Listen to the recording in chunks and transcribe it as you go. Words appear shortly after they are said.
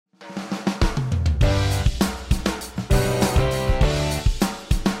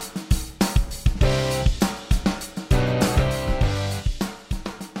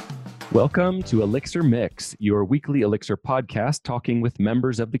Welcome to Elixir Mix, your weekly Elixir podcast talking with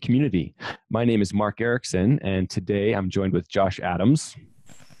members of the community. My name is Mark Erickson, and today I'm joined with Josh Adams.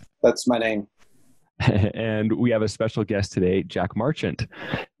 That's my name. And we have a special guest today, Jack Marchant.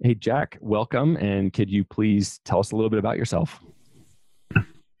 Hey, Jack, welcome, and could you please tell us a little bit about yourself?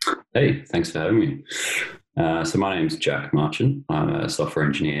 Hey, thanks for having me. So my name's Jack Marchant. I'm a software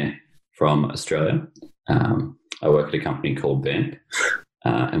engineer from Australia. I work at a company called Vamp.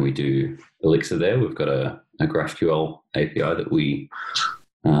 And we do Elixir there. We've got a GraphQL API that we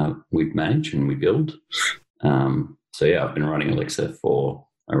manage and we build. So yeah, I've been running Elixir for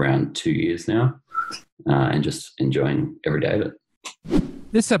around 2 years now and just enjoying every day of it.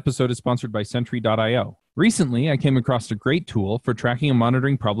 This episode is sponsored by Sentry.io. Recently, I came across a great tool for tracking and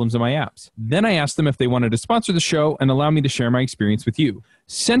monitoring problems in my apps. Then I asked them if they wanted to sponsor the show and allow me to share my experience with you.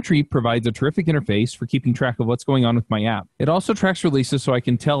 Sentry provides a terrific interface for keeping track of what's going on with my app. It also tracks releases so I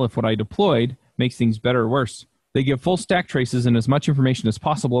can tell if what I deployed makes things better or worse. They give full stack traces and as much information as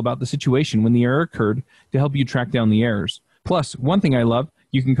possible about the situation when the error occurred to help you track down the errors. Plus, one thing I love,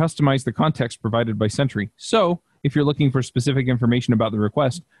 you can customize the context provided by Sentry. So, if you're looking for specific information about the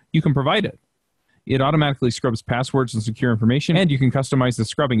request, you can provide it. It automatically scrubs passwords and secure information, and you can customize the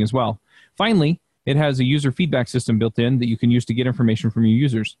scrubbing as well. Finally, it has a user feedback system built in that you can use to get information from your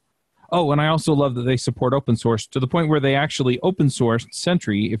users. Oh, and I also love that they support open source to the point where they actually open sourced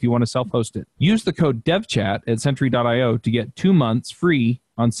Sentry if you want to self-host it. Use the code DevChat at Sentry.io to get 2 months free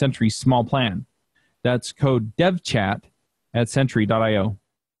on Sentry's small plan. That's code DevChat at Sentry.io.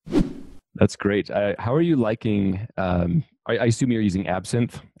 That's great. How are you liking, I assume you're using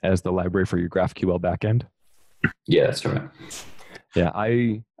Absinthe as the library for your GraphQL backend? Yeah, that's right.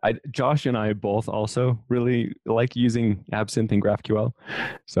 Yeah, Josh and I both also really like using Absinthe and GraphQL.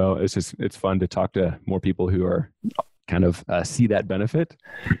 So it's fun to talk to more people who are kind of see that benefit.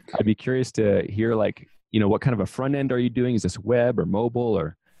 I'd be curious to hear what kind of a front end are you doing? Is this web or mobile,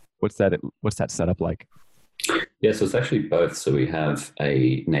 or what's that setup like? Yeah, so it's actually both. So we have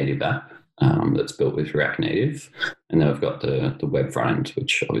a native app that's built with React Native, and then we've got the web front end,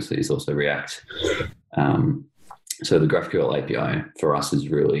 which obviously is also React. So the GraphQL API for us is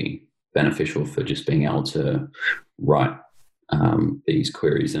really beneficial for just being able to write these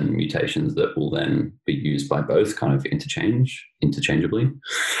queries and mutations that will then be used by both kind of interchangeably.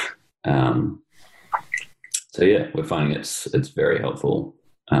 So yeah, we're finding it's very helpful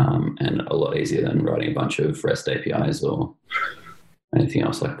and a lot easier than writing a bunch of REST APIs or anything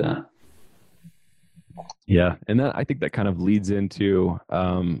else like that. Yeah, and I think that kind of leads into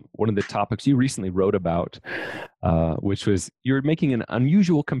one of the topics you recently wrote about, which was you're making an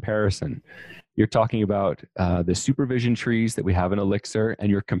unusual comparison. You're talking about the supervision trees that we have in Elixir, and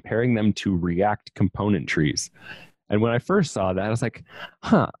you're comparing them to React component trees. And when I first saw that, I was like,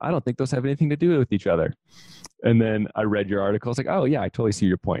 I don't think those have anything to do with each other. And then I read your article. I was like, oh, yeah, I totally see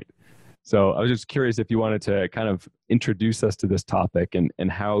your point. So I was just curious if you wanted to kind of introduce us to this topic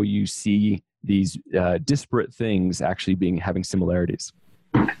and how you see these disparate things actually having similarities.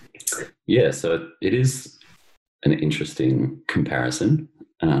 Yeah, so it is an interesting comparison.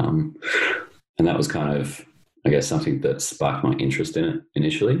 And that was kind of, I guess, something that sparked my interest in it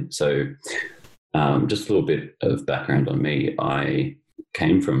initially. So just a little bit of background on me. I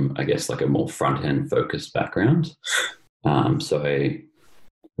came from, I guess, like a more front-end focused background. So I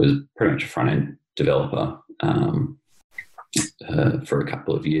was pretty much a front-end developer for a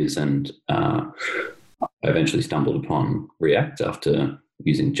couple of years, and I eventually stumbled upon React after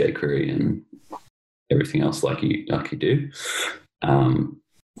using jQuery and everything else like you do.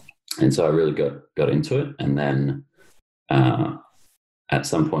 And so I really got into it, and then at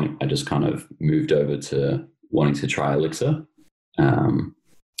some point I just kind of moved over to wanting to try Elixir, and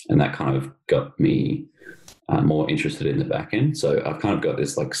that kind of got me more interested in the back end. So I've kind of got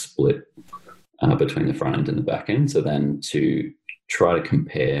this like split between the front end and the back end. So then to try to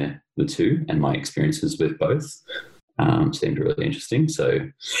compare the two and my experiences with both seemed really interesting. So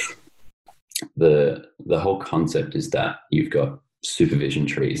the whole concept is that you've got supervision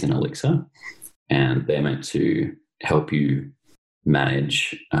trees in Elixir, and they're meant to help you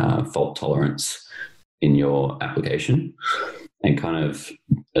manage fault tolerance in your application. And kind of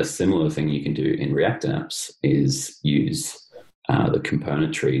a similar thing you can do in React apps is use the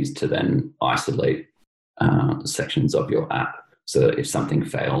component trees to then isolate sections of your app. So that if something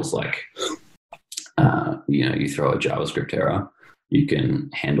fails, like you throw a JavaScript error, you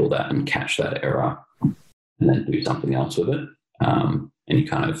can handle that and catch that error and then do something else with it. And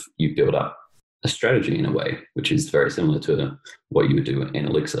you build up a strategy in a way, which is very similar to what you would do in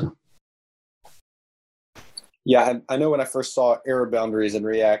Elixir. Yeah, I know when I first saw error boundaries in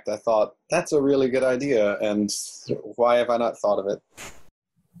React, I thought, that's a really good idea, and why have I not thought of it?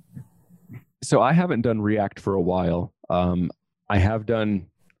 So I haven't done React for a while. I have done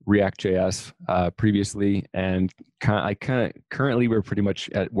React.js previously, and currently we're pretty much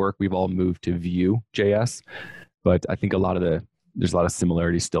at work. We've all moved to Vue.js, but I think there's a lot of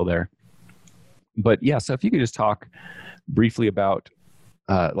similarities still there. But yeah, so if you could just talk briefly about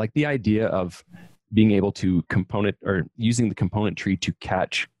like the idea of being able to component or using the component tree to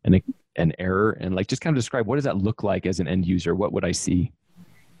catch an error, and like just kind of describe what does that look like as an end user? What would I see?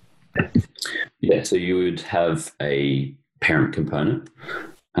 Yeah, so you would have a parent component,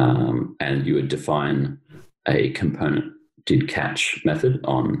 and you would define a component did catch method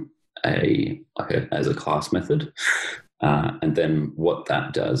on as a class method, and then what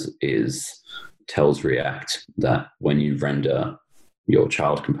that does is tells React that when you render your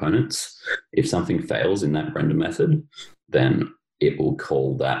child components, if something fails in that render method, then it will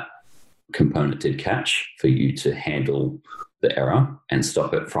call that component did catch for you to handle the error and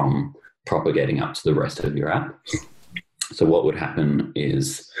stop it from propagating up to the rest of your app. So what would happen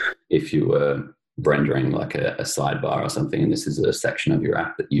is if you were rendering like a sidebar or something, and this is a section of your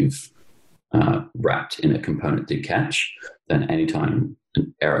app that you've wrapped in a component did catch, then anytime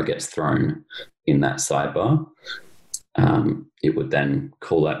an error gets thrown in that sidebar, it would then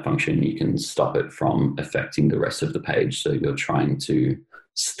call that function. You can stop it from affecting the rest of the page. So you're trying to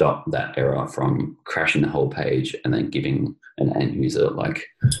stop that error from crashing the whole page and then giving an end user like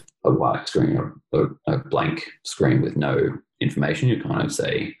a white screen or a blank screen with no information. You kind of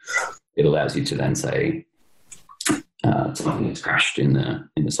say, it allows you to then say something that's crashed in the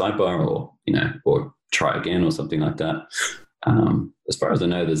sidebar, or try again or something like that. As far as I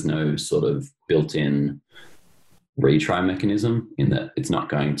know, there's no sort of built-in retry mechanism in that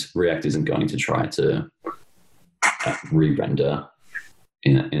React isn't going to try to re-render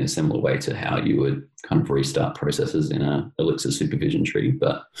in a similar way to how you would kind of restart processes in a Elixir supervision tree,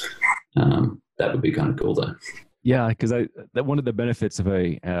 but that would be kind of cool though. Yeah, because one of the benefits of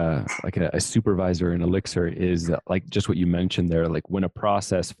a supervisor in Elixir is that, like just what you mentioned there, like when a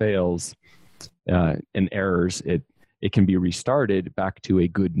process fails and errors, it can be restarted back to a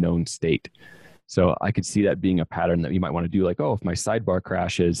good known state. So I could see that being a pattern that you might want to do, like, oh, if my sidebar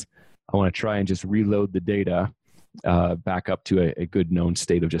crashes, I want to try and just reload the data back up to a good known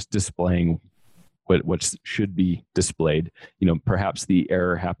state of just displaying what should be displayed. Perhaps the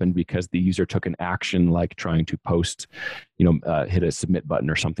error happened because the user took an action like trying to post, hit a submit button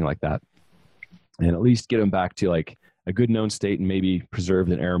or something like that. And at least get them back to like a good known state and maybe preserve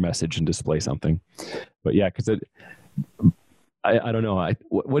an error message and display something. But yeah, because I don't know.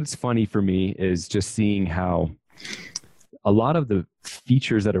 What's funny for me is just seeing how a lot of the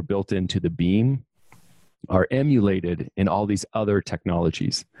features that are built into the Beam are emulated in all these other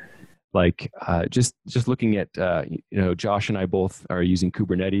technologies. Like just looking at, Josh and I both are using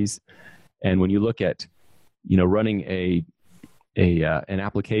Kubernetes. And when you look at, running an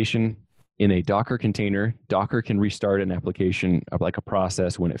application in a Docker container, Docker can restart an application of like a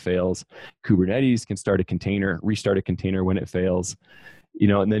process when it fails. Kubernetes can start a container, restart a container when it fails.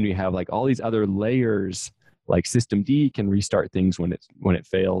 And then you have like all these other layers, like systemd can restart things when it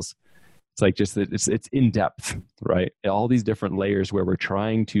fails. It's like just that it's in depth, right? All these different layers where we're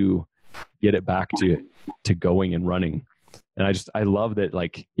trying to get it back to going and running. And I love that,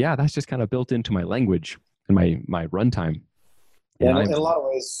 like, yeah, that's just kind of built into my language and my runtime. And in a lot of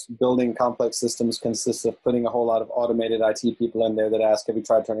ways, building complex systems consists of putting a whole lot of automated IT people in there that ask, have you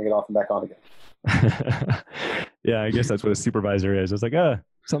tried turning it off and back on again? Yeah, I guess that's what a supervisor is. It's like,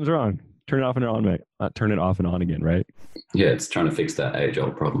 something's wrong. Turn it off and on, turn it off and on again, right? Yeah, it's trying to fix that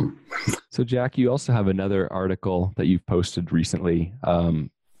age-old problem. So, Jack, you also have another article that you've posted recently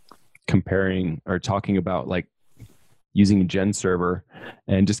comparing or talking about like using GenServer,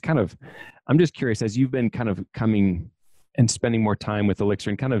 and just kind of, I'm just curious, as you've been kind of coming and spending more time with Elixir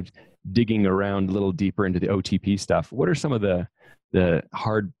and kind of digging around a little deeper into the OTP stuff, what are some of the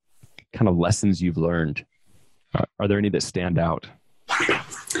hard kind of lessons you've learned? Are there any that stand out?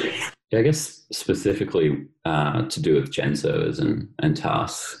 Yeah, I guess specifically to do with GenServers and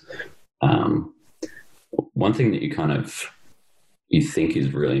tasks. One thing that you think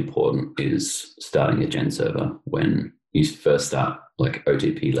is really important is starting a GenServer when you first start like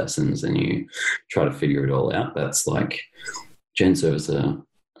OTP lessons and you try to figure it all out. That's like GenServers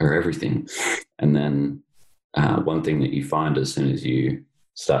are everything. And then one thing that you find as soon as you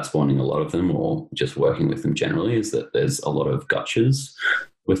start spawning a lot of them or just working with them generally is that there's a lot of gotchas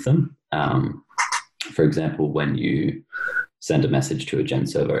with them. For example, when you send a message to a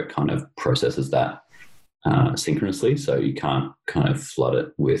GenServer, it kind of processes that synchronously, so you can't kind of flood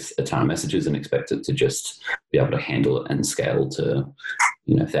it with a ton of messages and expect it to just be able to handle it and scale to,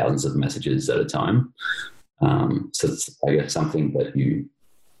 thousands of messages at a time. So it's, I guess, something that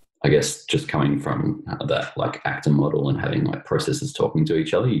just coming from that like actor model and having like processes talking to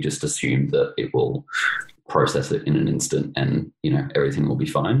each other, you just assume that it will process it in an instant and, everything will be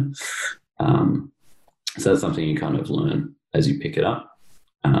fine. So that's something you kind of learn as you pick it up.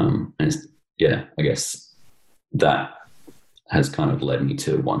 And I guess that has kind of led me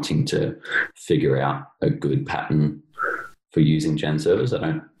to wanting to figure out a good pattern for using GenServers. I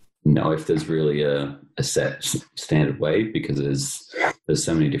don't know if there's really a set standard way, because there's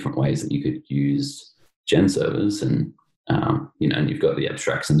so many different ways that you could use GenServers, and and you've got the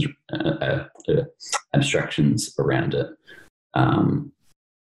abstractions around it,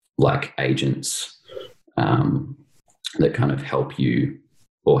 like agents that kind of help you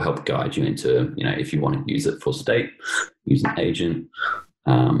or help guide you into, if you want to use it for state, use an agent,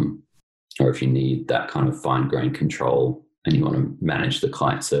 or if you need that kind of fine-grained control and you want to manage the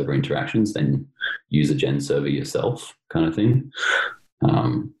client-server interactions, then use a GenServer yourself, kind of thing.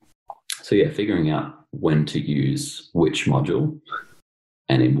 Figuring out when to use which module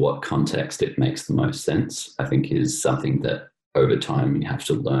and in what context it makes the most sense, I think, is something that over time you have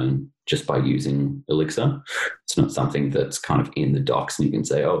to learn just by using Elixir. It's not something that's kind of in the docs and you can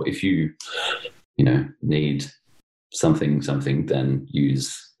say, oh, if you need something, then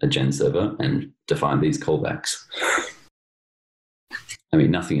use a GenServer and define these callbacks. I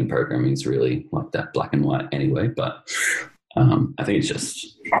mean, nothing in programming is really like that black and white anyway, but I think it's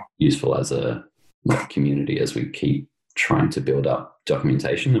just useful as a community as we keep trying to build up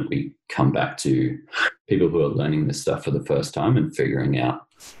documentation, that we come back to people who are learning this stuff for the first time and figuring out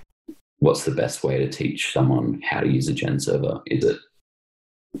what's the best way to teach someone how to use a GenServer. Is it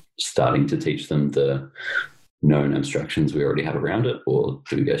starting to teach them the known abstractions we already have around it, or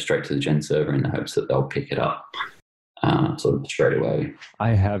do we go straight to the GenServer in the hopes that they'll pick it up sort of straight away? I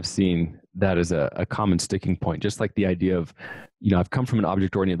have seen that as a common sticking point, just like the idea of, I've come from an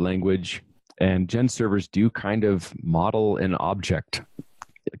object-oriented language, and GenServers do kind of model an object,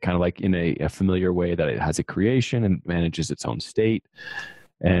 kind of like in a familiar way, that it has a creation and manages its own state.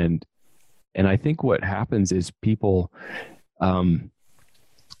 And I think what happens is people,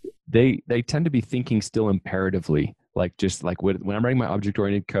 they tend to be thinking still imperatively, like just like when I'm writing my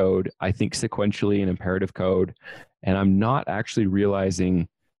object-oriented code, I think sequentially in imperative code, and I'm not actually realizing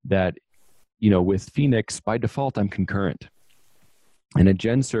that, with Phoenix, by default, I'm concurrent. And a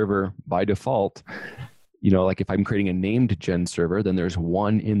GenServer, by default, like if I'm creating a named GenServer, then there's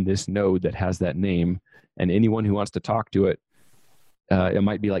one in this node that has that name, and anyone who wants to talk to it, it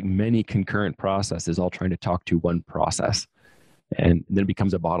might be like many concurrent processes all trying to talk to one process, and then it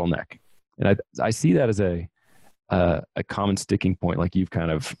becomes a bottleneck. And I see that as a common sticking point, like you've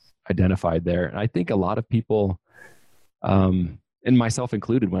kind of identified there. And I think a lot of people, and myself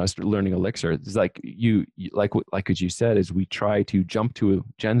included, when I started learning Elixir, it's like like as you said, is we try to jump to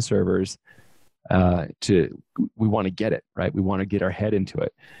GenServers we want to get it right. We want to get our head into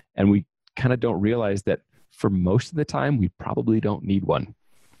it, and we kind of don't realize that for most of the time we probably don't need one.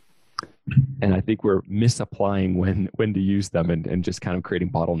 And I think we're misapplying when to use them and just kind of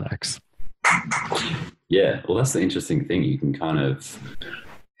creating bottlenecks. Yeah, well, that's the interesting thing. You can kind of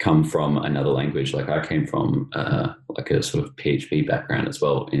come from another language. Like I came from like a sort of PHP background as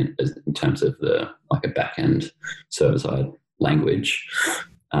well, in terms of a back-end server-side language.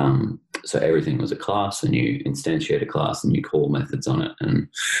 So everything was a class, and you instantiate a class and you call methods on it. And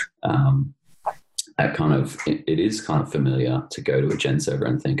that kind of, it is kind of familiar to go to a GenServer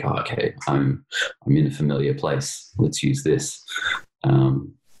and think, oh, okay, I'm in a familiar place. Let's use this.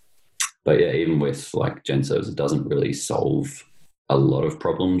 But yeah, even with like GenServers, it doesn't really solve a lot of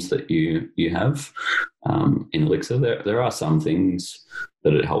problems that you have in Elixir. There are some things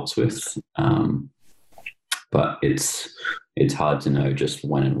that it helps with, but it's hard to know just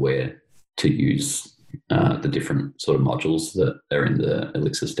when and where to use the different sort of modules that are in the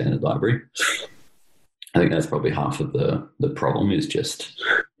Elixir standard library. I think that's probably half of the problem, is just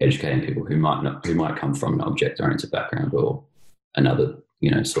educating people who might come from an object-oriented background or another,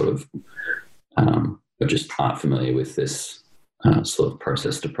 sort of, or just aren't familiar with this sort of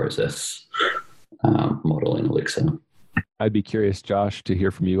process-to-process model in Elixir. I'd be curious, Josh, to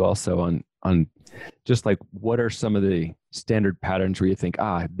hear from you also on just like what are some of the standard patterns where you think,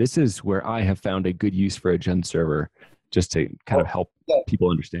 this is where I have found a good use for a GenServer, just to kind of help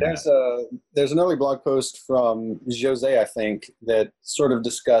people understand. There's an early blog post from Jose, I think, that sort of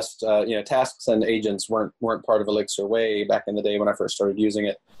discussed, tasks and agents weren't part of Elixir way back in the day when I first started using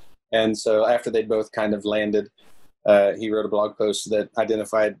it. And so after they'd both kind of landed, he wrote a blog post that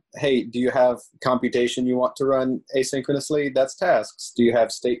identified, hey, do you have computation you want to run asynchronously? That's tasks. Do you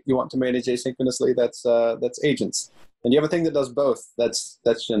have state you want to manage asynchronously? That's agents. And you have a thing that does both. That's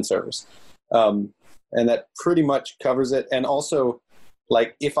GenServers. And that pretty much covers it. And also,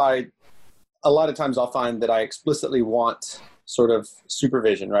 like, a lot of times I'll find that I explicitly want sort of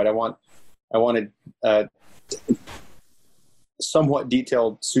supervision, right? I wanted somewhat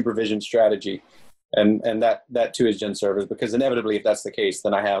detailed supervision strategy. And that too is GenServers, because inevitably, if that's the case,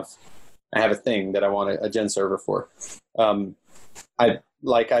 then I have a thing that I want a GenServer for.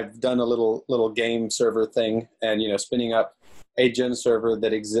 I've done a little game server thing, and spinning up a GenServer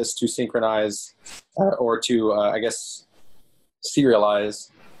that exists to synchronize or to I guess serialize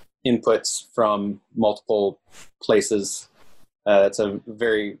inputs from multiple places. That's a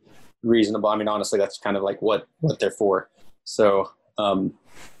very reasonable. I mean, honestly, that's kind of like what they're for. So,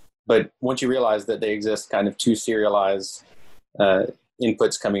 but once you realize that they exist kind of to serialize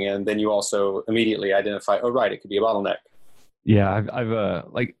inputs coming in, then you also immediately identify, oh, right, it could be a bottleneck. Yeah, I've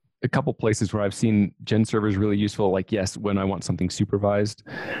like a couple places where I've seen GenServers really useful. Like, yes, when I want something supervised.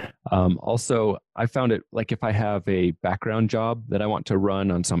 Also, I found it like if I have a background job that I want to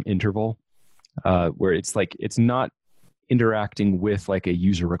run on some interval, where it's like it's not interacting with like a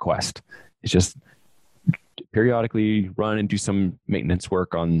user request. It's just periodically run and do some maintenance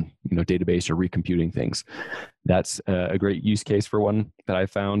work on database or recomputing things. That's a great use case for one that I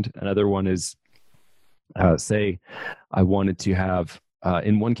found. Another one is say I wanted to have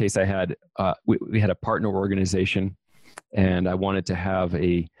in one case I had we had a partner organization, and I wanted to have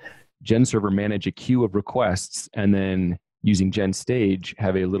a GenServer manage a queue of requests, and then using GenStage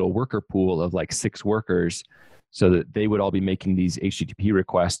have a little worker pool of like 6 workers, so that they would all be making these HTTP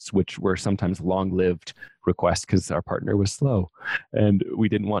requests, which were sometimes long-lived requests because our partner was slow and we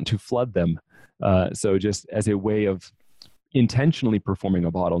didn't want to flood them. So just as a way of intentionally performing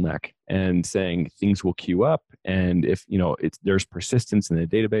a bottleneck and saying things will queue up, and if there's persistence in the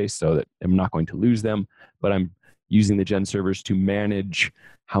database, so that I'm not going to lose them, but I'm using the GenServers to manage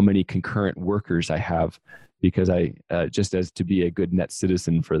how many concurrent workers I have, because I just as to be a good net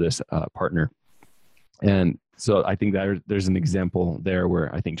citizen for this partner. And so I think that there's an example there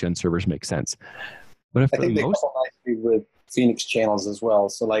where I think GenServers make sense. But I think they couple nicely with Phoenix channels as well.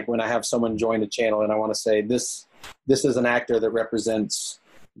 So like when I have someone join a channel and I want to say this is an actor that represents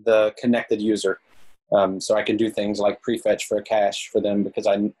the connected user. So I can do things like prefetch for a cache for them, because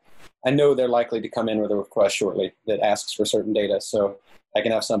I know they're likely to come in with a request shortly that asks for certain data. So I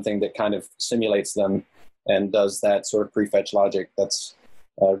can have something that kind of simulates them and does that sort of prefetch logic. That's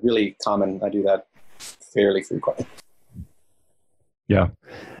really common. I do that fairly frequently. Yeah.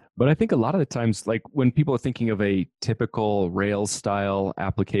 But I think a lot of the times, like when people are thinking of a typical Rails style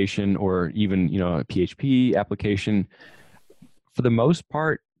application, or even, a PHP application, for the most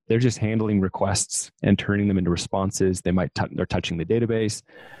part, they're just handling requests and turning them into responses. They're touching the database,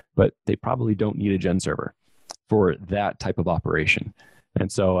 but they probably don't need a GenServer for that type of operation.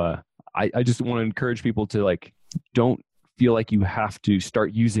 And so I just want to encourage people to don't feel like you have to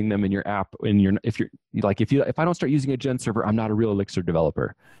start using them in your app. If I don't start using a GenServer, I'm not a real Elixir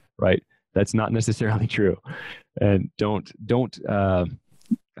developer, right? That's not necessarily true. And don't. I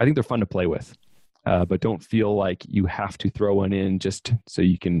think they're fun to play with, but don't feel like you have to throw one in just so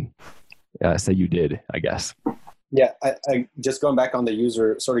you can say you did, I guess. Yeah, I just going back on the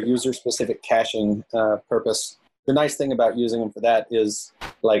user specific caching purpose. The nice thing about using them for that is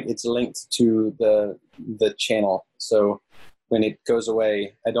it's linked to the channel. So when it goes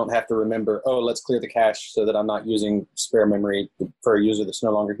away, I don't have to remember, let's clear the cache so that I'm not using spare memory for a user that's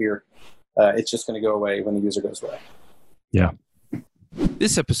no longer here. It's just going to go away when the user goes away. Yeah.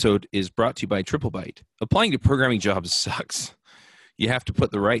 This episode is brought to you by TripleByte. Applying to programming jobs sucks. You have to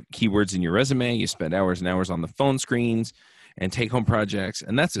put the right keywords in your resume. You spend hours and hours on the phone screens and take-home projects,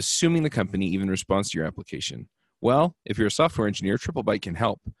 and that's assuming the company even responds to your application. Well, if you're a software engineer, TripleByte can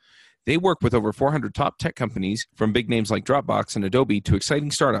help. They work with over 400 top tech companies, from big names like Dropbox and Adobe to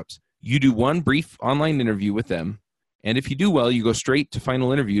exciting startups. You do one brief online interview with them, and if you do well, you go straight to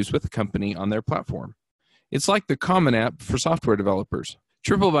final interviews with the company on their platform. It's like the Common App for software developers.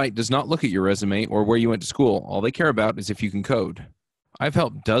 TripleByte does not look at your resume or where you went to school. All they care about is if you can code. I've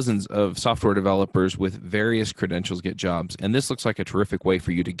helped dozens of software developers with various credentials get jobs, and this looks like a terrific way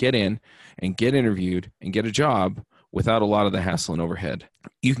for you to get in and get interviewed and get a job without a lot of the hassle and overhead.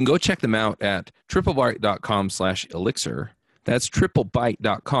 You can go check them out at triplebyte.com/elixir. That's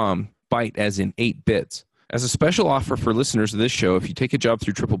triplebyte.com, byte as in 8 bits. As a special offer for listeners of this show, if you take a job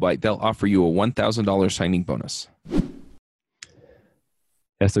through TripleByte, they'll offer you a $1,000 signing bonus.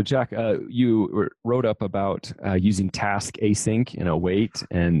 Yeah, so Jack, you wrote up about using task async and await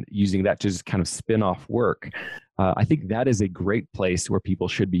and using that to just kind of spin off work. I think that is a great place where people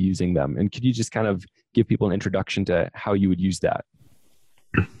should be using them. And could you just kind of give people an introduction to how you would use that?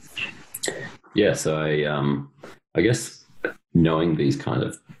 Yeah, so I guess knowing these kind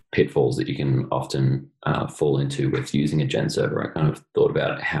of pitfalls that you can often fall into with using a GenServer, I kind of thought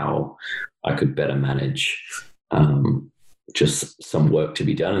about how I could better manage just some work to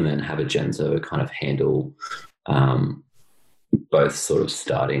be done and then have a GenServer kind of handle both sort of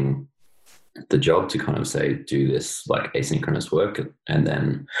starting the job to kind of say, do this like asynchronous work, and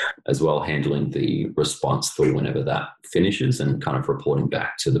then as well handling the response for whenever that finishes and kind of reporting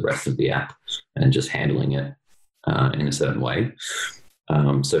back to the rest of the app and just handling it in a certain way.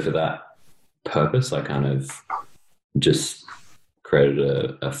 So for that purpose, I kind of just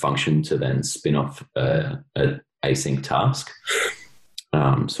created a function to then spin off a async task.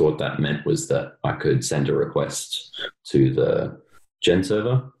 So what that meant was that I could send a request to the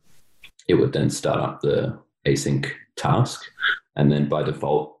GenServer. It would then start up the async task, and then by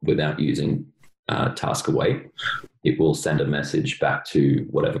default, without using task await, it will send a message back to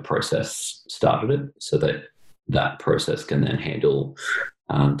whatever process started it, so that that process can then handle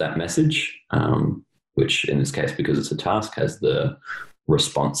that message, which in this case, because it's a task, has the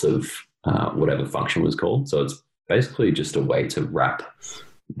response of whatever function was called. So it's basically just a way to wrap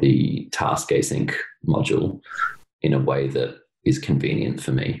the task async module in a way that is convenient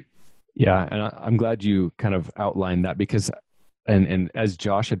for me. Yeah, and I'm glad you kind of outlined that because, and as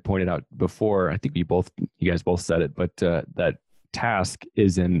Josh had pointed out before, I think you guys both said it, but that task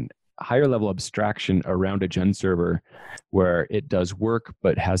is an higher level abstraction around a GenServer where it does work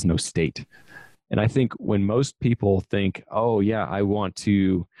but has no state. And I think when most people think, oh yeah, I want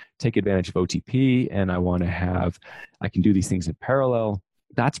to take advantage of OTP and I can do these things in parallel,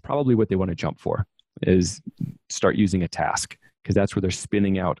 that's probably what they want to jump for, is start using a task. Because that's where they're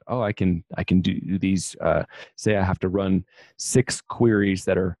spinning out, oh, I can do these, say I have to run 6 queries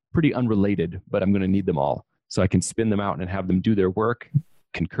that are pretty unrelated, but I'm going to need them all. So I can spin them out and have them do their work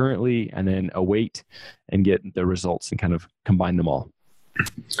concurrently and then await and get the results and kind of combine them all.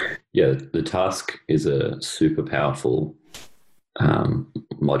 Yeah, the task is a super powerful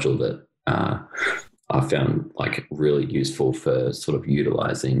module that I found like really useful for sort of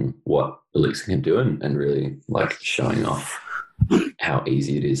utilizing what Elixir can do and really like showing off how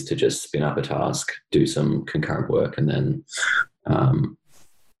easy it is to just spin up a task, do some concurrent work, and then,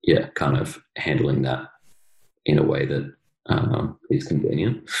 kind of handling that in a way that is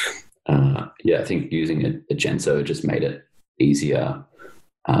convenient. I think using a GenServer just made it easier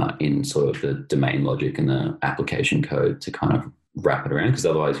in sort of the domain logic and the application code to kind of wrap it around, because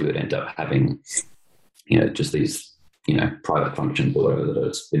otherwise you would end up having, just these, private functions or whatever that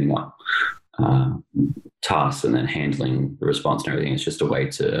are spinning up tasks and then handling the response and everything. It's just a way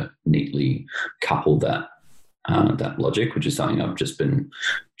to neatly couple that logic, which is something I've just been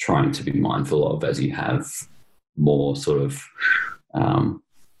trying to be mindful of as you have more sort of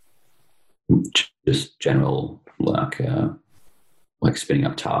just general like spinning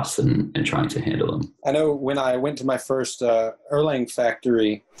up tasks and trying to handle them. I know when I went to my first Erlang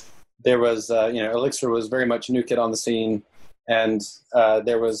factory, there was, Elixir was very much new kid on the scene, and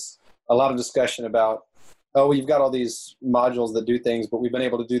there was a lot of discussion about, you've got all these modules that do things, but we've been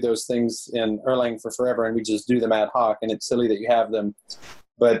able to do those things in Erlang for forever, and we just do them ad hoc, and it's silly that you have them.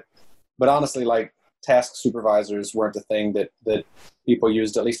 But honestly, like, task supervisors weren't a thing that people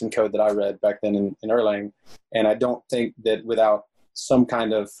used, at least in code that I read back then in Erlang. And I don't think that without some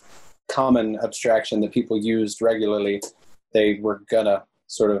kind of common abstraction that people used regularly, they were gonna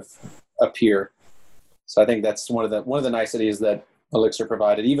sort of appear. So I think that's one of the niceties that Elixir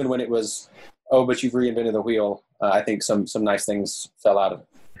provided, even when it was, but you've reinvented the wheel. I think some nice things fell out of it.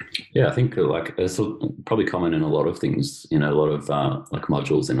 Yeah, I think like it's probably common in a lot of things. A lot of like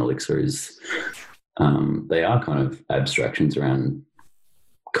modules in Elixir is they are kind of abstractions around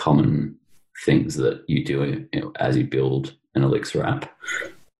common things that you do as you build an Elixir app.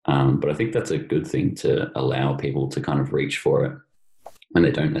 But I think that's a good thing to allow people to kind of reach for it when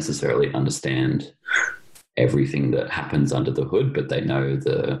they don't necessarily understand everything that happens under the hood, but they know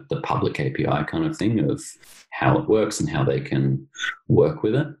the public API kind of thing of how it works and how they can work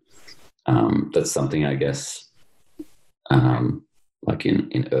with it. That's something, I guess, like in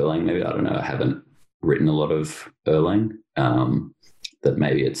Erlang, maybe, I don't know, I haven't written a lot of Erlang, that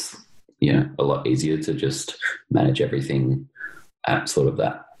maybe it's, a lot easier to just manage everything at sort of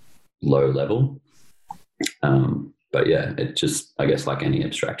that low level. But yeah, it just, I guess like any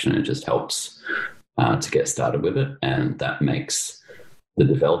abstraction, it just helps to get started with it. And that makes the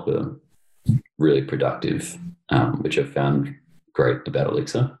developer really productive, which I've found great about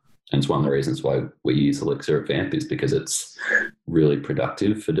Elixir. And it's one of the reasons why we use Elixir at VAMP, is because it's really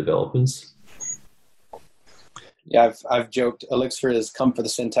productive for developers. Yeah, I've joked Elixir is come for the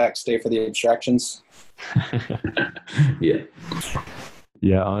syntax, stay for the abstractions. Yeah.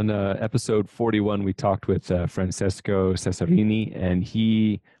 Yeah, on episode 41, we talked with Francesco Cesarini, and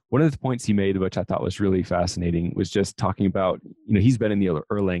one of the points he made, which I thought was really fascinating, was just talking about, he's been in the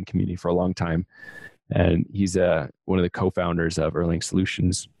Erlang community for a long time, and he's one of the co-founders of Erlang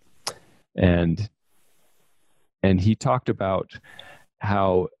Solutions. And he talked about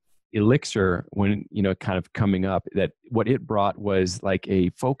how Elixir, when, kind of coming up, that what it brought was like a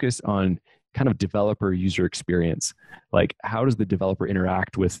focus on kind of developer user experience. Like, how does the developer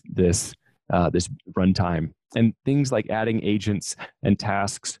interact with this runtime? And things like adding agents and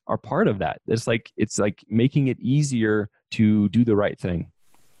tasks are part of that. It's like making it easier to do the right thing.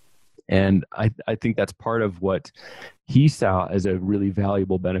 And I think that's part of what he saw as a really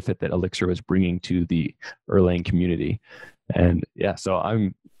valuable benefit that Elixir was bringing to the Erlang community. And yeah, so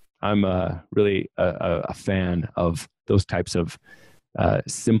I'm really a fan of those types of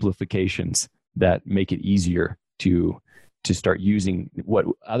simplifications that make it easier to start using what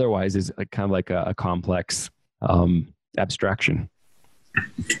otherwise is kind of like a complex abstraction.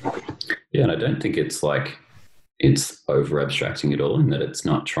 Yeah, and I don't think it's over abstracting it all, in that it's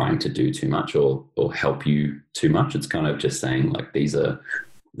not trying to do too much or help you too much. It's kind of just saying, like, these are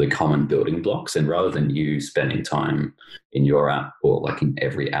the common building blocks, and rather than you spending time in your app or like in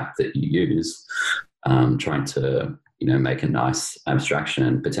every app that you use, trying to make a nice abstraction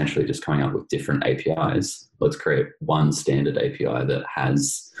and potentially just coming up with different APIs, let's create one standard API that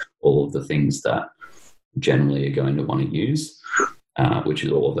has all of the things that generally are going to want to use, which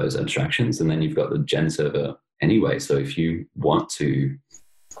is all of those abstractions. And then you've got the GenServer anyway. So if you want to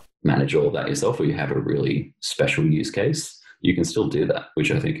manage all of that yourself, or you have a really special use case, you can still do that,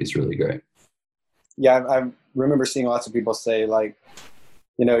 which I think is really great. Yeah, I remember seeing lots of people say, like,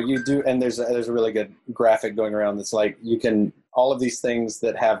 you do, and there's a really good graphic going around that's like, you can, all of these things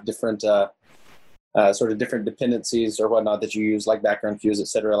that have different sort of different dependencies or whatnot that you use, like background queues, et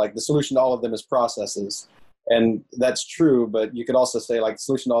cetera. Like, the solution to all of them is processes. And that's true, but you could also say, like, the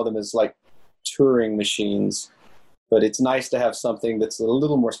solution to all of them is like Turing machines. But it's nice to have something that's a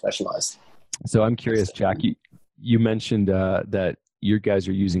little more specialized. So I'm curious, Jack, you mentioned that you guys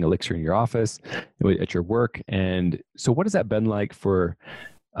are using Elixir in your office, at your work. And so what has that been like for,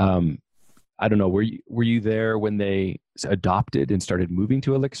 I don't know, were you there when they adopted and started moving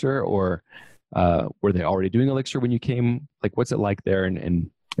to Elixir, or were they already doing Elixir when you came? Like, what's it like there,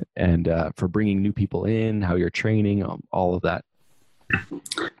 and for bringing new people in, how you're training, all of that?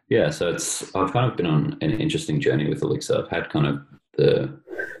 Yeah, so I've kind of been on an interesting journey with Elixir. I've had kind of the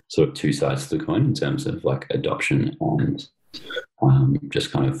sort of two sides to the coin in terms of like adoption and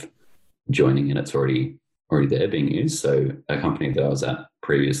just kind of joining, and it's already there being used. So a company that I was at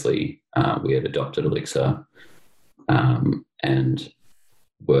previously, we had adopted Elixir and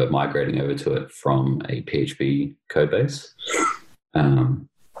were migrating over to it from a PHP code base.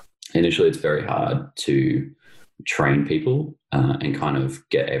 Initially, it's very hard to train people and kind of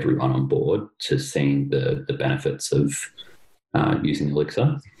get everyone on board to seeing the benefits of using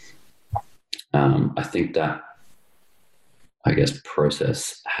Elixir. I think that, I guess,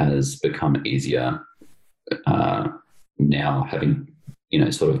 process has become easier now, having,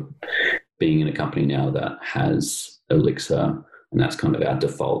 sort of being in a company now that has Elixir, and that's kind of our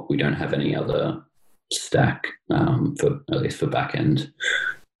default. We don't have any other stack, for at least for backend,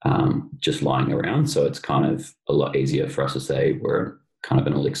 just lying around. So it's kind of a lot easier for us to say we're kind of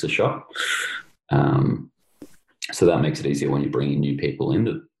an Elixir shop. So that makes it easier when you're bringing new people in,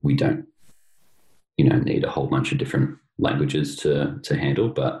 that we don't, need a whole bunch of different languages to handle.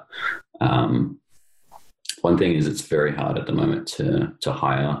 But one thing is, it's very hard at the moment to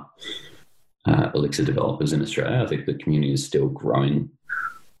hire Elixir developers in Australia. I think the community is still growing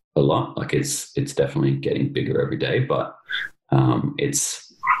a lot. Like, it's definitely getting bigger every day, but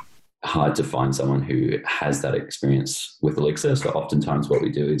it's hard to find someone who has that experience with Elixir. So oftentimes what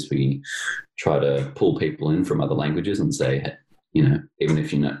we do is we try to pull people in from other languages and say, hey, even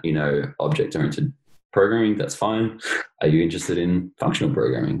if you know object-oriented programming, that's fine. Are you interested in functional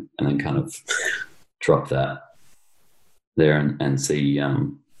programming? And then kind of drop that there and see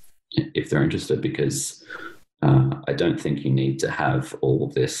if they're interested, because I don't think you need to have all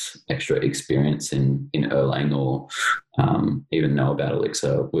of this extra experience in Erlang or even know about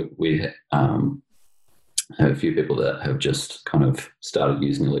Elixir. We have a few people that have just kind of started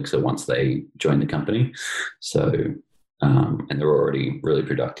using Elixir once they joined the company. So and they're already really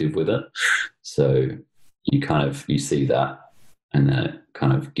productive with it. So you see that, and that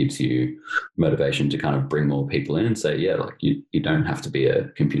kind of gives you motivation to kind of bring more people in and say, yeah, like you don't have to be a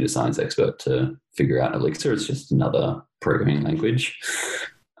computer science expert to figure out Elixir. It's just another programming language.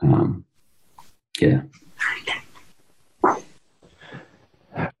 Yeah.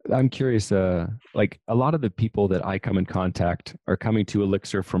 I'm curious, like a lot of the people that I come in contact are coming to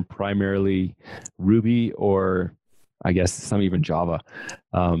Elixir from primarily Ruby, or I guess some even Java.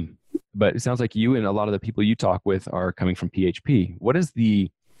 But it sounds like you and a lot of the people you talk with are coming from PHP. What's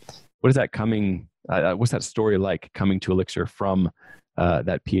that story like, coming to Elixir from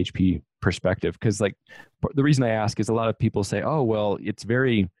that PHP perspective? Because like the reason I ask is a lot of people say, oh, well, it's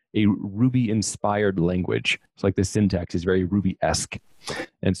very a Ruby inspired language. It's like the syntax is very Ruby-esque.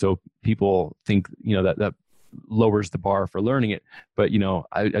 And so people think, that lowers the bar for learning it. But,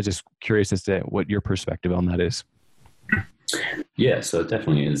 I just curious as to what your perspective on that is. Yeah, so it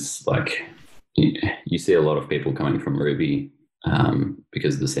definitely is like you see a lot of people coming from Ruby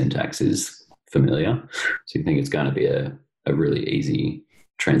because the syntax is familiar. So you think it's going to be a really easy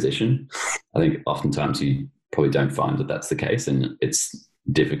transition. I think oftentimes you probably don't find that that's the case, and it's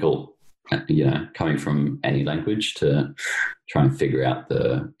difficult, coming from any language to try and figure out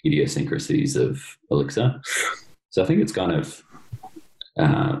the idiosyncrasies of Elixir. So I think it's kind of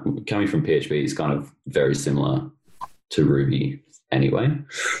coming from PHP is kind of very similar to Ruby anyway.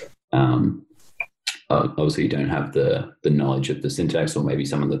 Obviously, you don't have the knowledge of the syntax, or maybe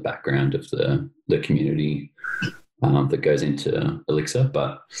some of the background of the community that goes into Elixir,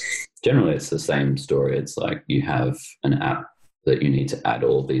 but generally it's the same story. It's like you have an app that you need to add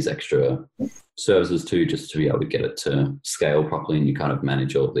all these extra services to, just to be able to get it to scale properly, and you kind of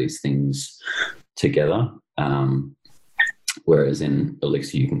manage all these things together. Whereas in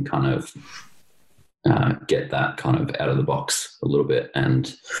Elixir, you can kind of get that kind of out of the box a little bit,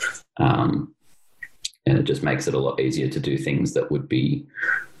 and it just makes it a lot easier to do things that would be,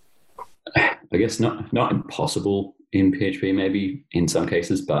 I guess, not impossible in PHP, maybe in some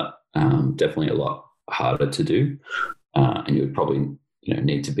cases, but definitely a lot harder to do. And you would probably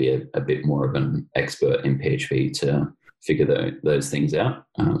need to be a bit more of an expert in PHP to figure those things out,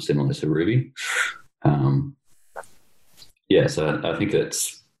 similar to Ruby. So I think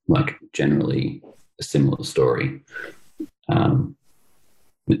that's like generally a similar story. I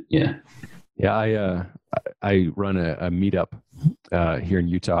run a meetup here in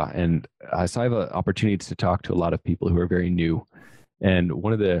Utah, and so I have an opportunity to talk to a lot of people who are very new. And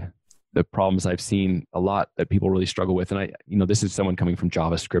one of the problems I've seen a lot that people really struggle with, and this is someone coming from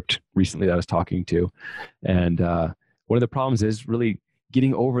JavaScript recently that I was talking to, and one of the problems is really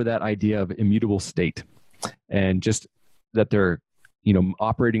getting over that idea of immutable state, and just that they're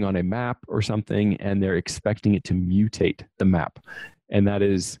operating on a map or something, and they're expecting it to mutate the map. And that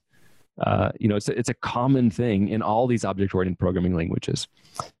is it's a common thing in all these object-oriented programming languages,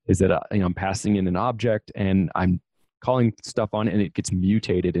 is that I'm passing in an object and I'm calling stuff on it, and it gets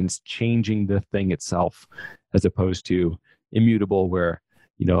mutated and it's changing the thing itself, as opposed to immutable, where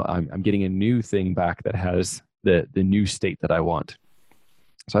I'm getting a new thing back that has the new state that I want.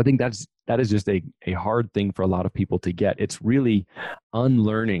 So I think that is just a hard thing for a lot of people to get. It's really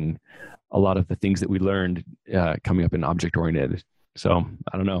unlearning a lot of the things that we learned coming up in object-oriented. So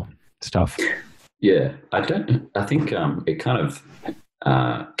I don't know. It's tough. Yeah, I think it kind of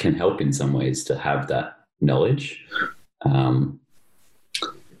can help in some ways to have that knowledge.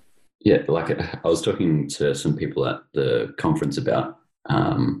 Like I was talking to some people at the conference about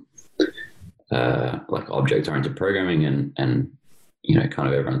like object-oriented programming, and kind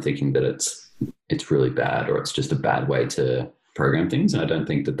of everyone thinking that it's really bad, or it's just a bad way to program things. And I don't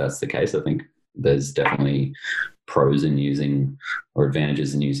think that that's the case. I think there's definitely pros in using, or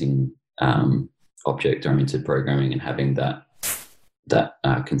advantages in using object-oriented programming and having that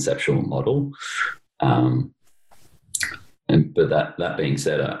conceptual model. But that being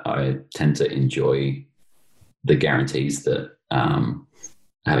said, I tend to enjoy the guarantees that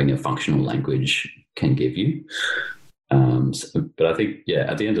having a functional language can give you. But I think,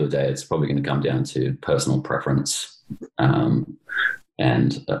 at the end of the day, it's probably going to come down to personal preference.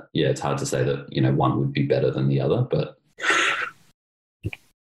 It's hard to say that, one would be better than the other, but.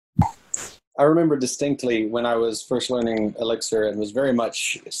 I remember distinctly when I was first learning Elixir and was very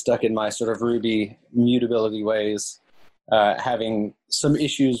much stuck in my sort of Ruby mutability ways, having some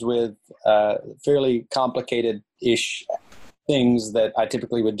issues with fairly complicated-ish things that I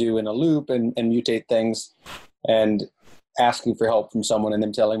typically would do in a loop and mutate things, and asking for help from someone and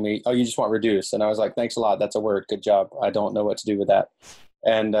them telling me, oh, you just want reduce. And I was like, thanks a lot. That's a word. Good job. I don't know what to do with that.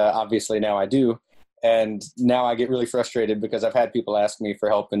 And obviously now I do. And now I get really frustrated because I've had people ask me for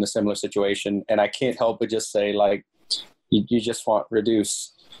help in a similar situation, and I can't help but just say, like, you just want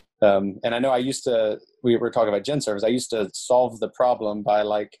reduce. And I know we were talking about GenServers. I used to solve the problem by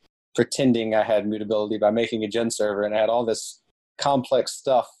like pretending I had mutability by making a GenServer, and I had all this complex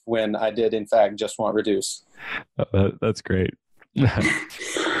stuff when I did in fact just want reduce. That's great.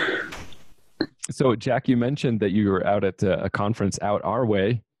 So Jack, you mentioned that you were out at a conference out our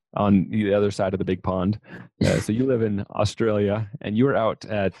way on the other side of the big pond. So you live in Australia, and you were out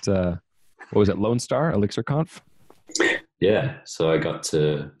at, what was it, Lone Star Elixir Conf? Yeah, so I got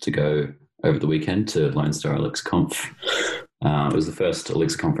to go over the weekend to Lone Star Elixir Conf. It was the first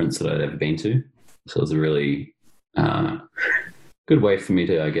Elixir conference that I'd ever been to. So it was a really good way for me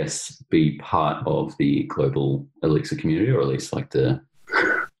to, I guess, be part of the global Elixir community, or at least like the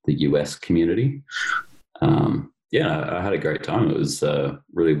US community. Yeah, I had a great time. It was a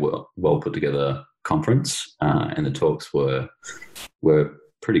really well put together conference, and the talks were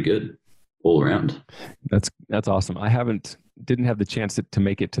pretty good all around. That's awesome. I didn't have the chance to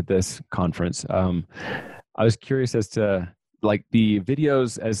make it to this conference. I was curious as to like the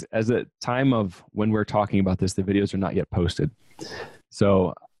videos as a time of when we're talking about this, the videos are not yet posted.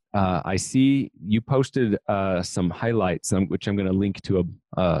 So I see you posted some highlights, which I'm going to link to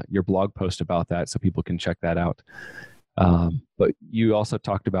your blog post about that so people can check that out. But you also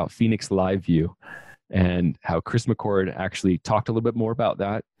talked about Phoenix Live View and how Chris McCord actually talked a little bit more about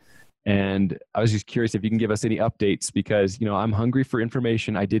that. And I was just curious if you can give us any updates, because, you know, I'm hungry for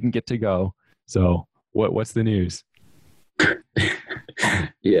information. I didn't get to go. So what's the news?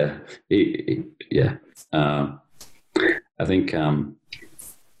 Yeah. I think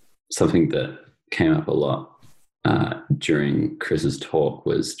something that came up a lot during Chris's talk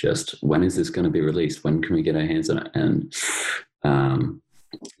was just, when is this going to be released? When can we get our hands on it? And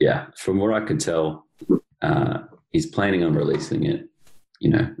from what I could tell, he's planning on releasing it, you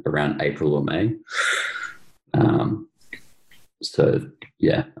know, around April or May. So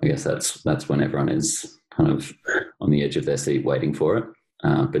yeah, I guess that's when everyone is kind of on the edge of their seat waiting for it.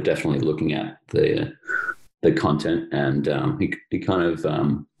 But definitely looking at the content, and he kind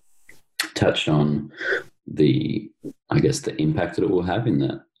of touched on the impact that it will have, in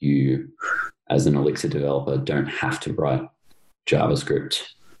that you, as an Elixir developer, don't have to write JavaScript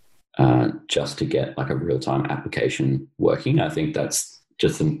just to get like a real-time application working. I think that's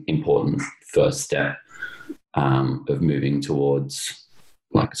just an important first step of moving towards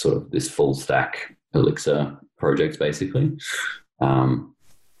like sort of this full stack Elixir project, basically.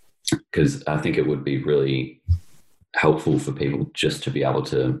 Because I think it would be really helpful for people just to be able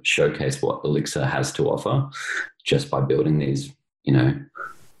to showcase what Elixir has to offer just by building these, you know,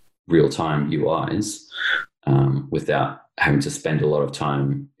 real-time UIs without having to spend a lot of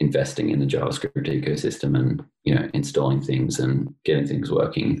time investing in the JavaScript ecosystem and, you know, installing things and getting things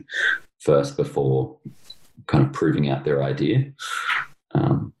working first before kind of proving out their idea.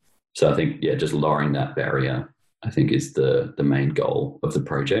 So I think, just lowering that barrier, I think, is the main goal of the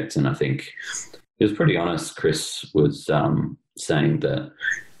project. And I think he was pretty honest. Chris was saying that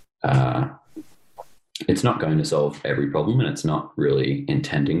it's not going to solve every problem, and it's not really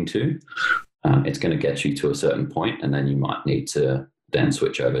intending to. It's going to get you to a certain point, and then you might need to then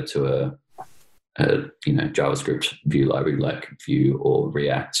switch over to a JavaScript view library like Vue or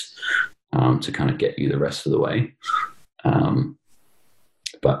React to kind of get you the rest of the way.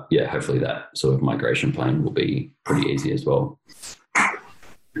 But yeah, hopefully that sort of migration plan will be pretty easy as well.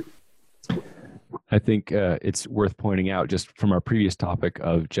 I think it's worth pointing out, just from our previous topic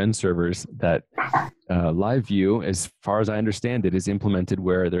of GenServers, that Live View, as far as I understand it, is implemented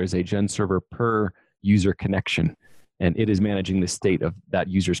where there is a GenServer per user connection, and it is managing the state of that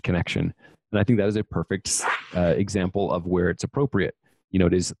user's connection. And I think that is a perfect example of where it's appropriate. You know,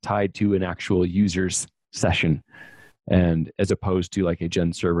 it is tied to an actual user's session, and as opposed to like a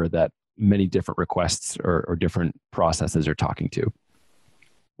GenServer that many different requests or different processes are talking to.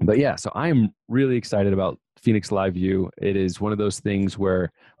 But yeah, so I am really excited about Phoenix Live View. It is one of those things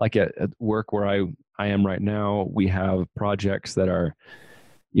where, like at work where I am right now, we have projects that are,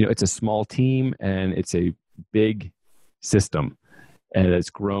 you know, it's a small team and it's a big system, and it's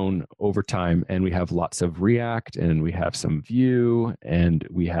grown over time. And we have lots of React, and we have some Vue, and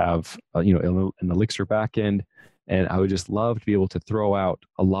we have an Elixir backend. And I would just love to be able to throw out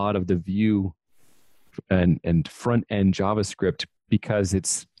a lot of the Vue and front end JavaScript, because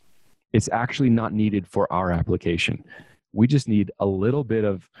it's actually not needed for our application. We just need a little bit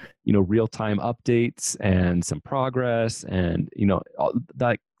of, you know, real-time updates and some progress and, you know,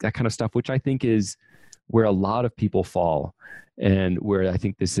 that kind of stuff, which I think is where a lot of people fall, and where I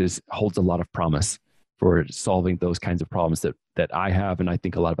think this holds a lot of promise. for solving those kinds of problems that I have, and I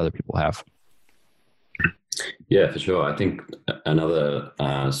think a lot of other people have. Yeah, for sure. I think another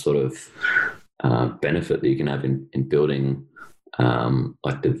sort of benefit that you can have in building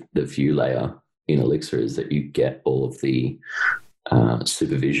like the view layer in Elixir is that you get all of the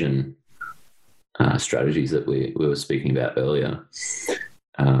supervision strategies that we were speaking about earlier.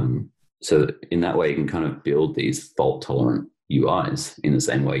 So in that way, you can kind of build these fault-tolerant UIs in the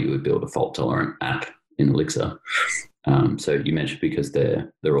same way you would build a fault-tolerant app in Elixir. So you mentioned because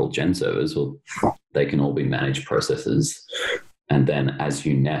they're all GenServers, well, they can all be managed processes. And then as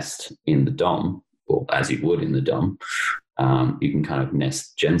you nest in the DOM, or as you would in the DOM, you can kind of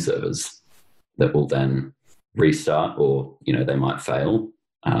nest GenServers that will then restart, or, they might fail.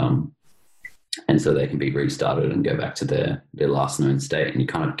 And so they can be restarted and go back to their last known state. And you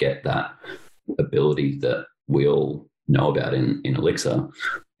kind of get that ability that we all know about in Elixir,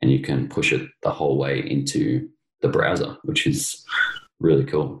 and you can push it the whole way into the browser, which is really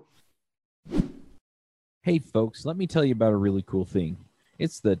cool. Hey folks, let me tell you about a really cool thing.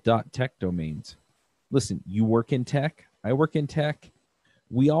 It's the .tech domains. Listen, you work in tech, I work in tech.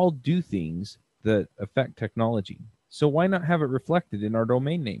 We all do things that affect technology. So why not have it reflected in our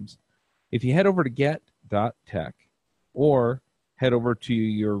domain names? If you head over to get.tech or head over to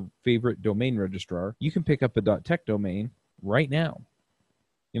your favorite domain registrar, you can pick up a .tech domain right now.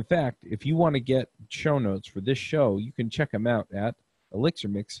 In fact, if you want to get show notes for this show, you can check them out at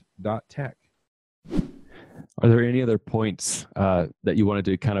elixirmix.tech. Are there any other points that you wanted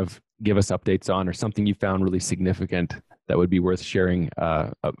to kind of give us updates on, or something you found really significant that would be worth sharing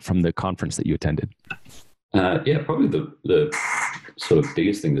from the conference that you attended? Yeah, probably the sort of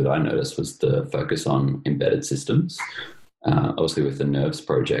biggest thing that I noticed was the focus on embedded systems. Obviously, with the Nerves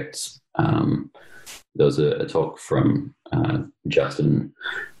projects, there was a talk from Justin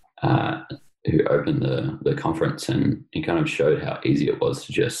who opened the conference, and he kind of showed how easy it was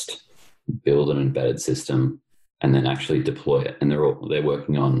to just build an embedded system and then actually deploy it. And they're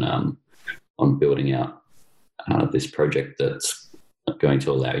working on building out this project that's going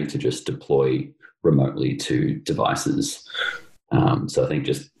to allow you to just deploy remotely to devices. So I think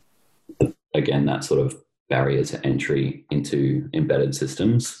just, again, that sort of barrier to entry into embedded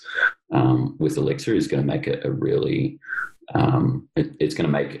systems with Elixir is going to make it a really, it's going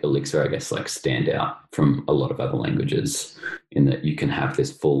to make Elixir, I guess, like stand out from a lot of other languages in that you can have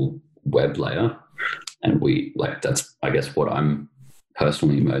this full web layer. And that's, I guess, what I'm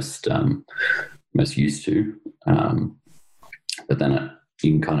personally most used to. But then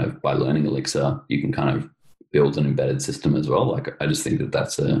you can kind of, by learning Elixir, you can kind of build an embedded system as well. Like, I just think that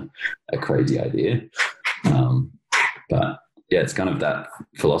that's a crazy idea. But yeah, it's kind of that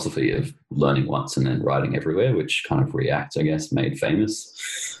philosophy of learning once and then writing everywhere, which kind of React, I guess, made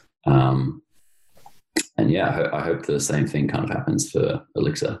famous. And yeah, I hope the same thing kind of happens for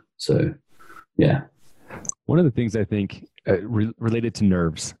Elixir. So yeah. One of the things I think related to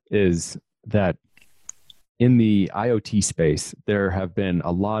Nerves is that in the IoT space, there have been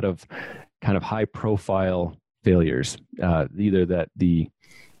a lot of kind of high profile failures, either that the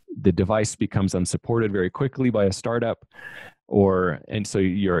device becomes unsupported very quickly by a startup, and so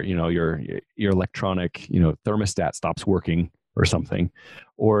your electronic thermostat stops working or something,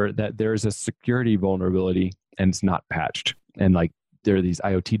 or that there's a security vulnerability and it's not patched. And like there are these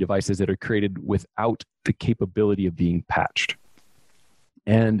IoT devices that are created without the capability of being patched.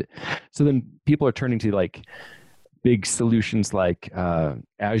 And so then people are turning to like big solutions like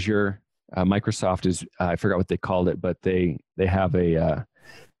Azure. Microsoft is, I forgot what they called it, but they have a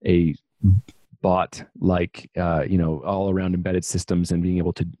bot like, all around embedded systems and being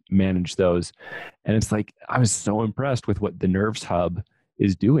able to manage those. And it's like, I was so impressed with what the Nerves Hub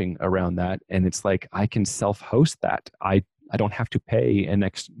is doing around that. And it's like, I can self-host that. I don't have to pay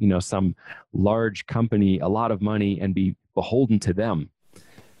some large company a lot of money and be beholden to them.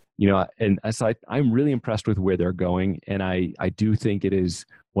 And so I'm really impressed with where they're going. And I do think it is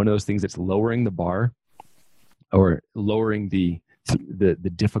one of those things that's lowering the bar or lowering the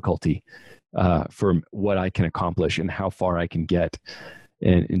difficulty for what I can accomplish and how far I can get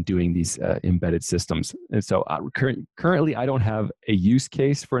in doing these embedded systems. And so currently I don't have a use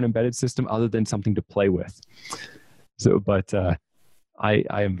case for an embedded system other than something to play with. So, but I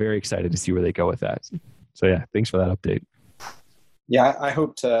am very excited to see where they go with that. So yeah, thanks for that update. Yeah, I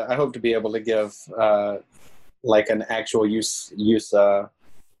hope to be able to give like an actual use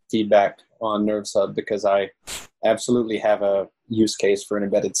feedback on Nerves Hub, because I absolutely have a use case for an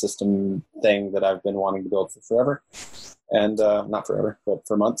embedded system thing that I've been wanting to build for forever, and not forever, but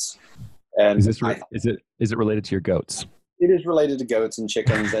for months. And is it related to your goats? It is related to goats and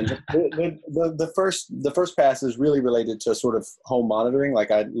chickens, and the first pass is really related to sort of home monitoring.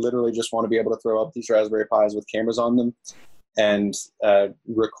 Like I literally just want to be able to throw up these Raspberry Pis with cameras on them and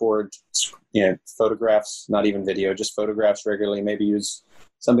record, photographs, not even video, just photographs regularly. Maybe use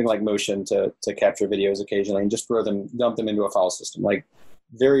something like Motion to capture videos occasionally, and just dump them into a file system. Like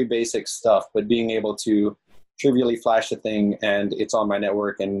very basic stuff, but being able to trivially flash a thing and it's on my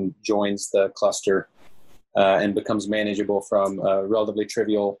network and joins the cluster. And becomes manageable from a relatively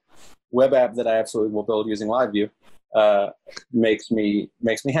trivial web app that I absolutely will build using LiveView, makes me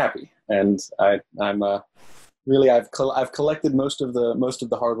happy. And I've collected most of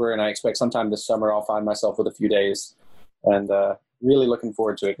the hardware, and I expect sometime this summer I'll find myself with a few days, and really looking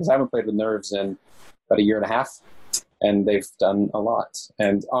forward to it because I haven't played with Nerves in about a year and a half, and they've done a lot.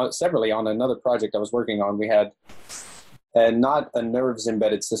 And separately on another project I was working on, we had not a Nerves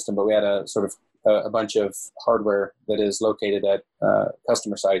embedded system, but we had a sort of a bunch of hardware that is located at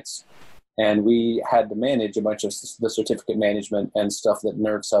customer sites. And we had to manage a bunch of the certificate management and stuff that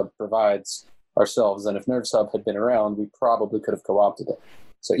Nerves Hub provides ourselves. And if Nerves Hub had been around, we probably could have co-opted it.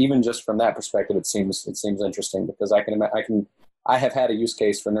 So even just from that perspective, it seems interesting because I have had a use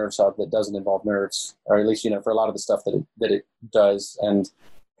case for Nerves Hub that doesn't involve Nerves, or at least, for a lot of the stuff that it does and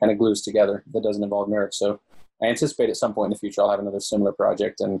kind of glues together that doesn't involve Nerves. So I anticipate at some point in the future, I'll have another similar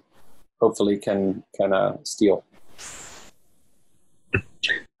project and hopefully can steal.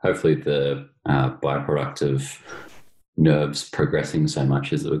 Hopefully the byproduct of Nerves progressing so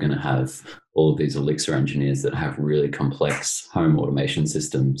much is that we're going to have all of these Elixir engineers that have really complex home automation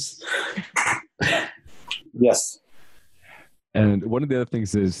systems. Yes. And one of the other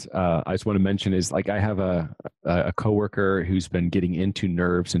things is I just want to mention is like I have a coworker who's been getting into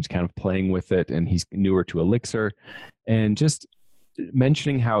Nerves and kind of playing with it, and he's newer to Elixir, and just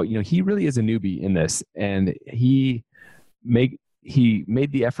mentioning how he really is a newbie in this, and he made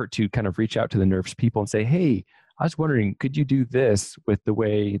the effort to kind of reach out to the Nerves people and say, hey, I was wondering, could you do this with the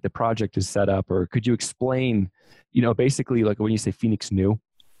way the project is set up, or could you explain, basically like when you say Phoenix new,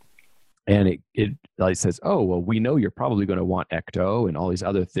 and it like says, oh, well, we know you're probably going to want Ecto and all these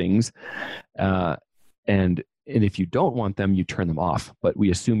other things, and if you don't want them, you turn them off, but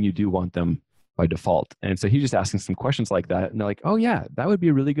we assume you do want them by default. And so he's just asking some questions like that, and they're like, oh yeah, that would be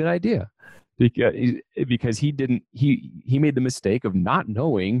a really good idea, because he made the mistake of not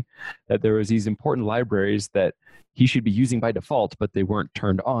knowing that there was these important libraries that he should be using by default, but they weren't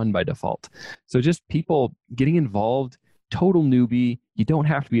turned on by default. So just people getting involved, total newbie, you don't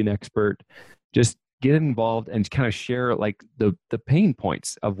have to be an expert, just get involved and kind of share like the pain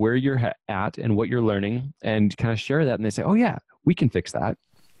points of where you're at and what you're learning, and kind of share that, and they say, oh yeah, we can fix that.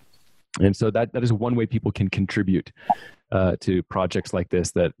 And so that is one way people can contribute to projects like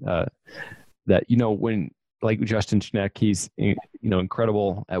this. That when like Justin Schneck, he's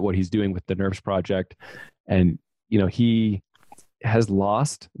incredible at what he's doing with the Nerves project, and he has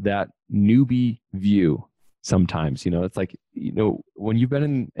lost that newbie view sometimes. It's like when you've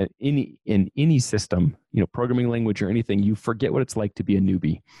been in any system, programming language or anything, you forget what it's like to be a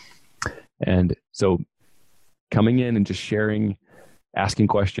newbie. And so coming in and just sharing, asking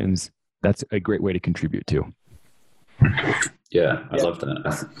questions, that's a great way to contribute to. Yeah, I love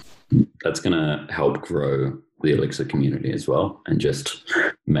that. That's going to help grow the Elixir community as well, and just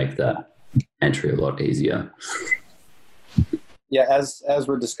make that entry a lot easier. Yeah, as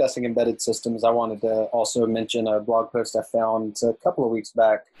we're discussing embedded systems, I wanted to also mention a blog post I found a couple of weeks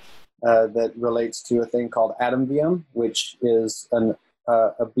back that relates to a thing called AtomVM, which is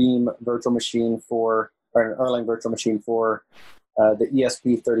a Beam virtual machine or an Erlang virtual machine for the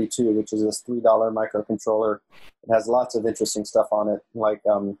ESP32, which is this $3 microcontroller. It has lots of interesting stuff on it, like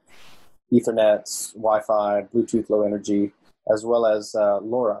Ethernet, Wi-Fi, Bluetooth Low Energy, as well as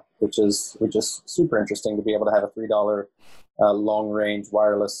LoRa, which is super interesting to be able to have a $3 long-range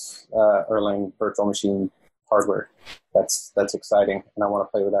wireless Erlang virtual machine hardware. That's exciting, and I want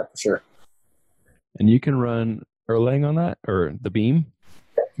to play with that for sure. And you can run Erlang on that, or the Beam?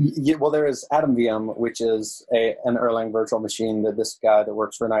 Yeah, well, there is AtomVM, which is an Erlang virtual machine that this guy that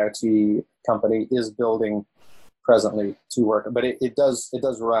works for an IoT company is building presently to work. But it does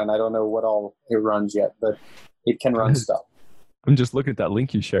run. I don't know what all it runs yet, but it can run stuff. I'm just looking at that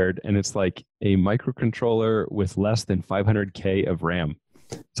link you shared, and it's like a microcontroller with less than 500K of RAM.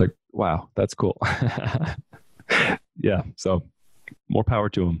 It's like, wow, that's cool. Yeah, so more power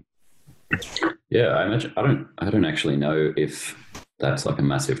to them. Yeah, I imagine. I don't actually know if that's like a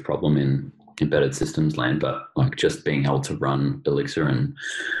massive problem in embedded systems land, but like just being able to run Elixir and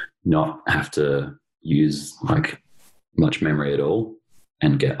not have to use like much memory at all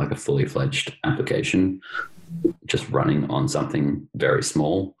and get like a fully fledged application just running on something very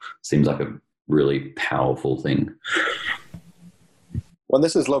small seems like a really powerful thing. Well,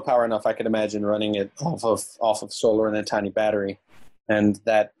 this is low power enough. I could imagine running it off of solar and a tiny battery, and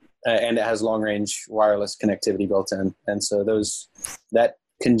that and it has long range wireless connectivity built in. And so that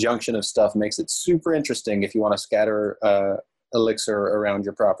conjunction of stuff makes it super interesting if you want to scatter Elixir around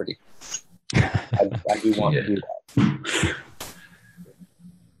your property. I do want to do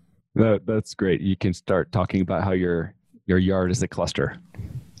that. That's great. You can start talking about how your yard is a cluster.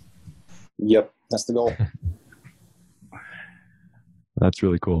 Yep, that's the goal. That's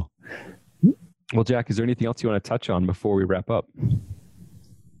really cool. Well, Jack, is there anything else you want to touch on before we wrap up?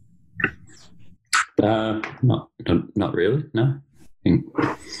 Not really, no. I think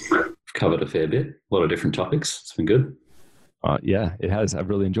we've covered a fair bit, a lot of different topics. It's been good. Yeah, it has. I've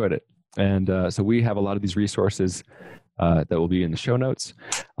really enjoyed it. And so we have a lot of these resources that will be in the show notes.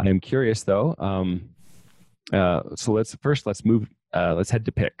 I am curious though. So let's head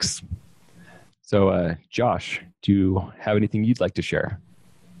to picks. So Josh, do you have anything you'd like to share?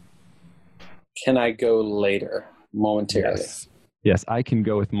 Can I go later momentarily? Yes, I can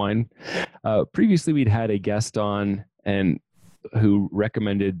go with mine. Previously, we'd had a guest on and who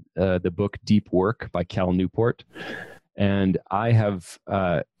recommended the book Deep Work by Cal Newport. And I have,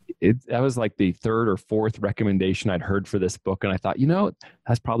 that was like the third or fourth recommendation I'd heard for this book. And I thought, I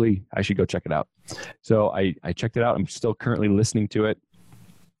should go check it out. So I checked it out. I'm still currently listening to it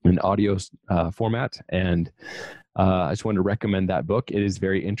in audio format. And I just wanted to recommend that book. It is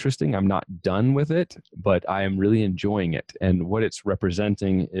very interesting. I'm not done with it, but I am really enjoying it. And what it's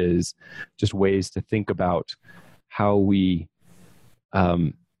representing is just ways to think about how we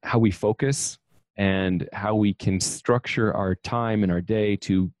focus and how we can structure our time and our day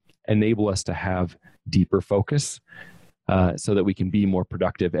to enable us to have deeper focus so that we can be more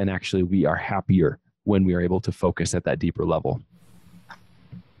productive. And actually, we are happier when we are able to focus at that deeper level.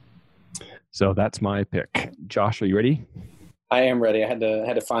 So that's my pick. Josh, are you ready? I am ready. I had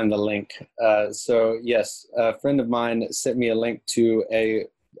to find the link. So yes, a friend of mine sent me a link to a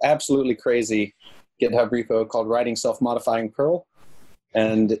absolutely crazy GitHub repo called Writing Self-Modifying Perl.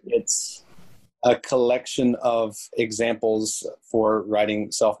 And it's a collection of examples for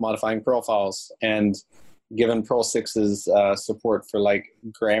writing self-modifying Perl files. And given Perl 6's support for like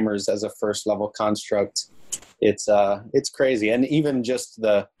grammars as a first level construct, it's crazy. And even just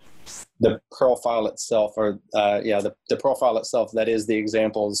the Perl file itself, the Perl file itself, that is the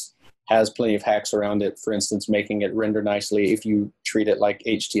examples, has plenty of hacks around it. For instance, making it render nicely if you treat it like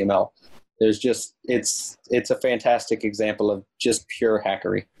HTML. There's just, it's a fantastic example of just pure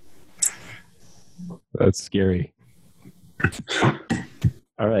hackery. That's scary.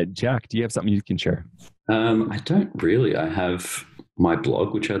 All right, Jack, do you have something you can share? I don't really. I have my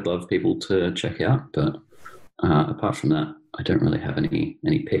blog, which I'd love people to check out. But apart from that, I don't really have any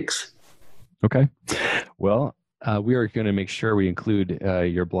picks. Okay. Well, we are going to make sure we include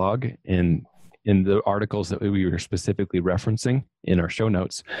your blog in the articles that we were specifically referencing in our show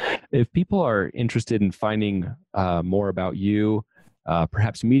notes. If people are interested in finding more about you,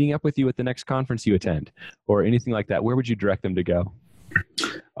 perhaps meeting up with you at the next conference you attend, or anything like that, where would you direct them to go?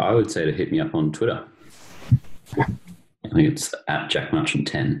 I would say to hit me up on Twitter. I think it's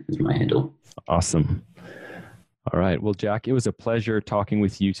 @JackMarchant10 is my handle. Awesome. All right. Well, Jack, it was a pleasure talking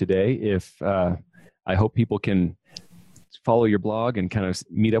with you today. I hope people can follow your blog and kind of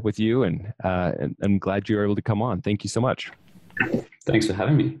meet up with you, and I'm glad you were able to come on. Thank you so much. Thanks for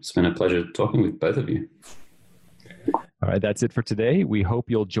having me. It's been a pleasure talking with both of you. All right. That's it for today. We hope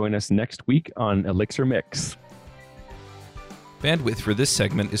you'll join us next week on Elixir Mix. Bandwidth for this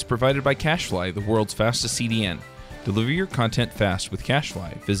segment is provided by CacheFly, the world's fastest CDN. Deliver your content fast with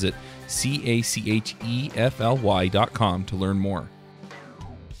CacheFly. Visit CACHEFLY.com to learn more.